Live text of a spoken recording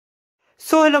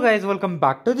So hello guys, welcome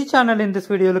back to the channel. In this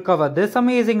video we'll cover this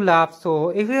amazing lab. So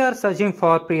if you are searching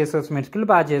for pre-assessment skill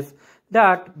badges,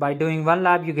 that by doing one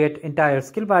lab you get entire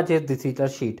skill badges, this is a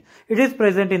sheet. It is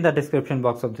present in the description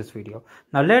box of this video.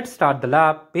 Now let's start the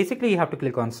lab. Basically you have to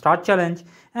click on start challenge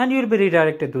and you will be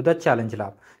redirected to the challenge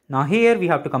lab. Now here we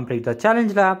have to complete the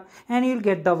challenge lab and you'll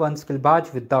get the one skill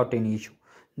badge without any issue.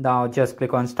 Now just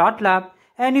click on start lab.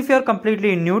 And if you are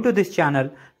completely new to this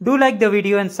channel, do like the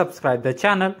video and subscribe the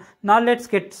channel. Now let's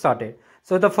get started.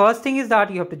 So the first thing is that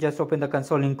you have to just open the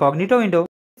console incognito window.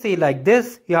 See like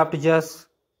this, you have to just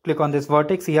click on this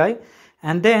Vertex UI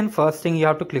and then first thing you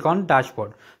have to click on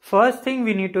dashboard. First thing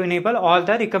we need to enable all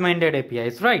the recommended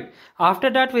APIs, right? After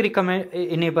that we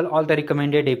enable all the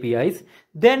recommended APIs.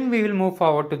 Then we will move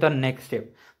forward to the next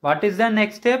step. What is the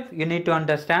next step? You need to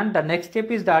understand the next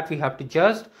step is that we have to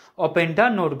just open the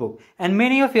notebook. And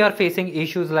many of you are facing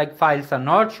issues like files are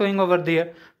not showing over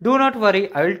there. Do not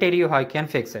worry, I will tell you how you can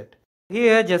fix it.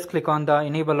 Here just click on the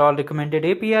enable all recommended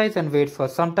APIs and wait for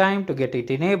some time to get it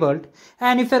enabled.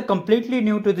 And if you are completely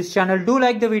new to this channel, do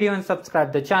like the video and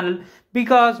subscribe the channel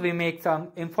because we make some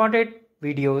important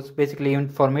videos, basically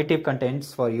informative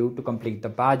contents for you to complete the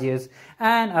badges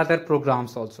and other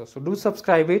programs also. So do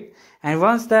subscribe it, and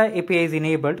once the API is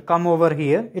enabled, come over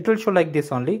here. It will show like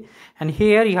this only, and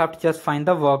here you have to just find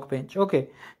the workbench. Okay,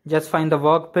 just find the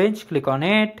workbench, click on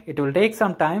it. It will take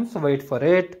some time, so wait for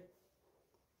it.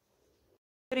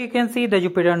 Here you can see the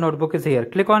Jupyter notebook is here.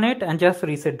 Click on it and just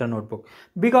reset the notebook,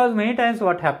 because many times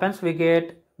what happens, we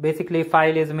get basically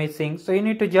file is missing, so you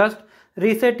need to just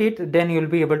reset it, then you will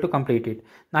be able to complete it.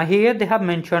 Now here they have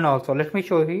mentioned also, let me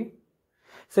show you.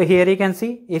 So here you can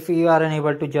see if you are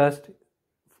unable to just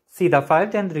see the file,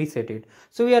 then reset it.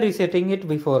 So we are resetting it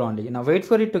before only. Now wait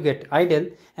for it to get idle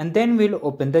and then we'll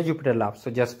open the Jupyter Lab.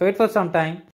 So just wait for some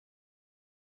time.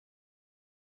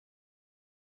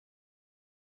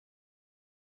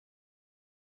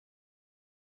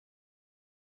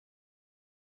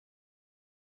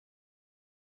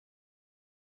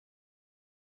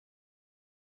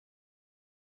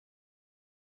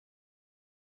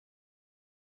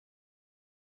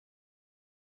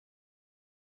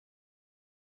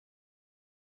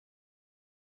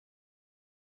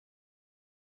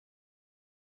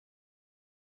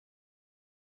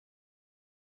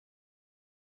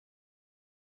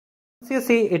 Once you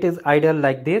see it is idle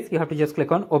like this, you have to just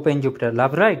click on open Jupyter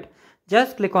Lab, right?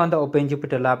 Just click on the open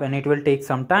Jupyter Lab and it will take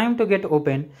some time to get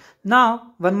open.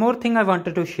 Now one more thing I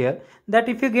wanted to share, that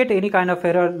if you get any kind of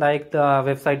error like the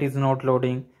website is not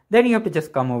loading, then you have to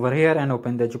just come over here and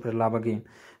open the Jupyter Lab again.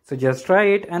 So just try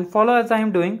it and follow as I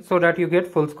am doing so that you get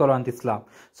full score on this lab.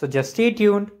 So just stay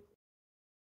tuned.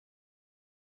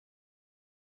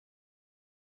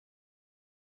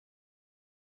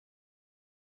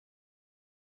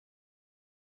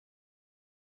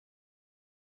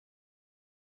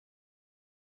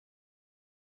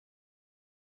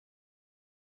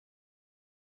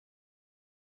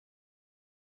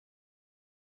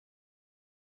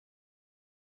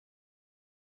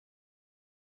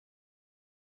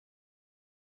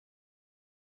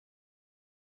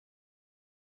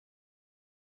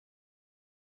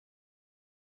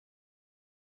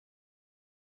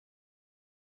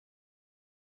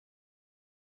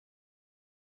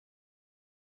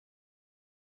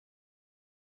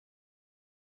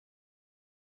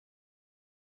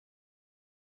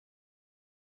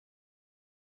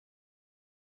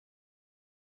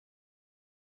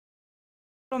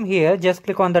 From here, just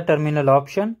click on the terminal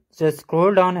option. Just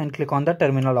scroll down and click on the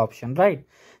terminal option, right?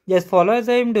 Just follow as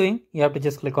I am doing. You have to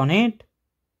just click on it.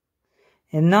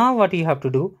 And now what you have to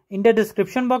do, in the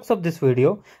description box of this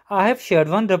video, I have shared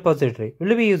one repository.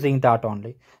 We'll be using that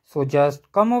only. So just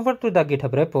come over to the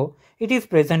GitHub repo. It is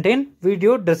present in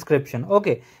video description.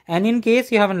 Okay. And in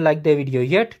case you haven't liked the video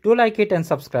yet, do like it and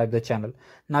subscribe the channel.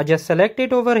 Now just select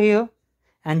it over here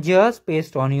and just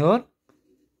paste on your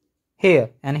here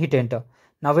and hit enter.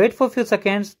 Now wait for a few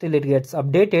seconds till it gets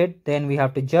updated. Then we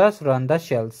have to just run the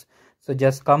shells. So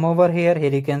just come over here.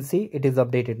 Here you can see it is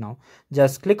updated now.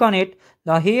 Just click on it.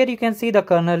 Now here you can see the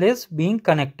kernel is being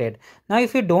connected. Now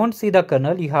if you don't see the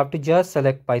kernel, you have to just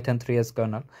select Python 3 as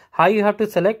kernel. How you have to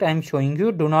select, I am showing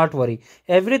you. Do not worry.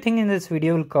 Everything in this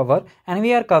video will cover, and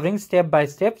we are covering step by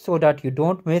step so that you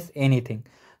don't miss anything.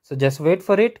 So just wait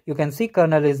for it. You can see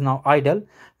kernel is now idle.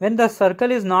 When the circle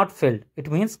is not filled,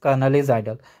 it means kernel is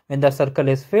idle. When the circle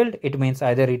is filled, it means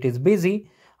either it is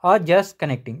busy or just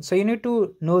connecting. So you need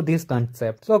to know these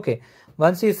concepts. Okay.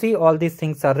 Once you see all these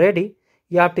things are ready,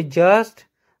 you have to just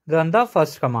run the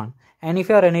first command. And if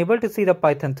you are unable to see the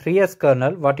Python 3 as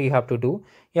kernel, what you have to do?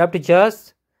 You have to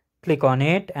just click on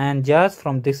it, and just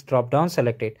from this drop down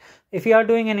select it. If you are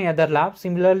doing any other lab,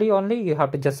 similarly only you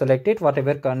have to just select it,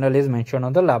 whatever kernel is mentioned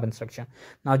on the lab instruction.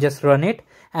 Now just run it,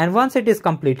 and once it is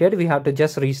completed, we have to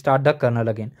just restart the kernel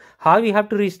again. How we have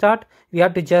to restart? We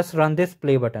have to just run this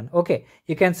play button. Okay,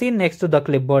 you can see next to the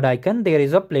clipboard icon there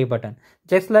is a play button.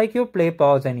 Just like you play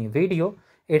pause any video,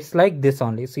 it's like this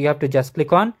only. So you have to just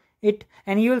click on it,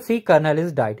 and you will see kernel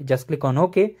is died. Just click on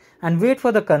OK and wait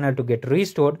for the kernel to get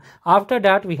restored. After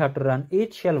that, we have to run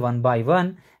each shell one by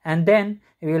one, and then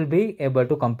we will be able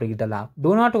to complete the lab.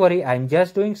 Do not worry, I am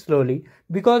just doing slowly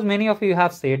because many of you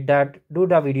have said that do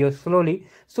the video slowly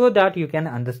so that you can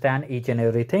understand each and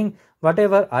everything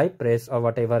whatever I press or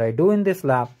whatever I do in this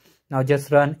lab. Now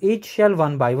just run each shell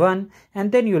one by one,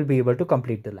 and then you will be able to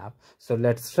complete the lab. So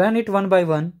let's run it one by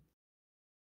one.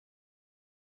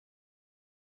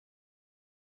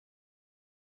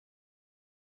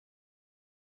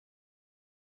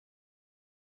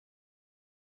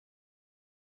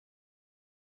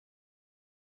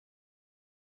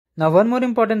 Now one more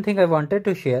important thing I wanted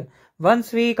to share.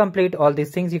 Once we complete all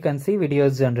these things, you can see video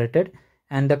is generated,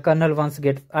 and the kernel once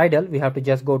gets idle, we have to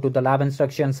just go to the lab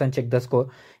instructions and check the score.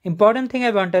 Important thing I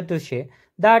wanted to share,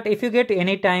 that if you get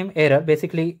any time error,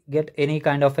 basically get any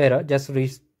kind of error, just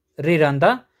rerun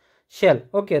the shell.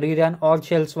 Okay, rerun all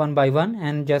shells one by one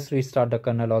and just restart the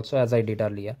kernel also, as I did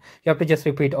earlier. You have to just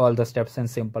repeat all the steps in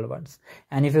simple ones.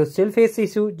 And if you still face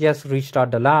issue, just restart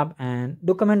the lab and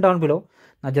do comment down below.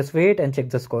 Now just wait and check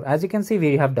the score. As you can see,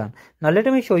 we have done. Now let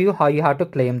me show you how you have to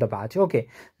claim the badge. Okay,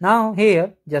 now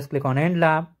here just click on end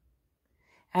lab,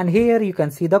 and here you can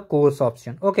see the course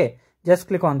option. Okay, just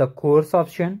click on the course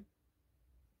option,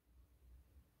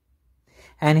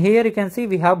 and here you can see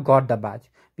we have got the badge.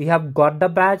 We have got the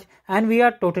badge and we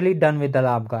are totally done with the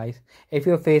lab, guys. If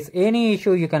you face any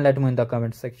issue, you can let me in the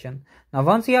comment section. Now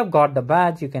once you have got the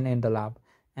badge, you can end the lab.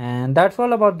 And that's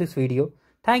all about this video.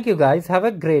 Thank you guys. Have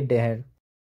a great day ahead.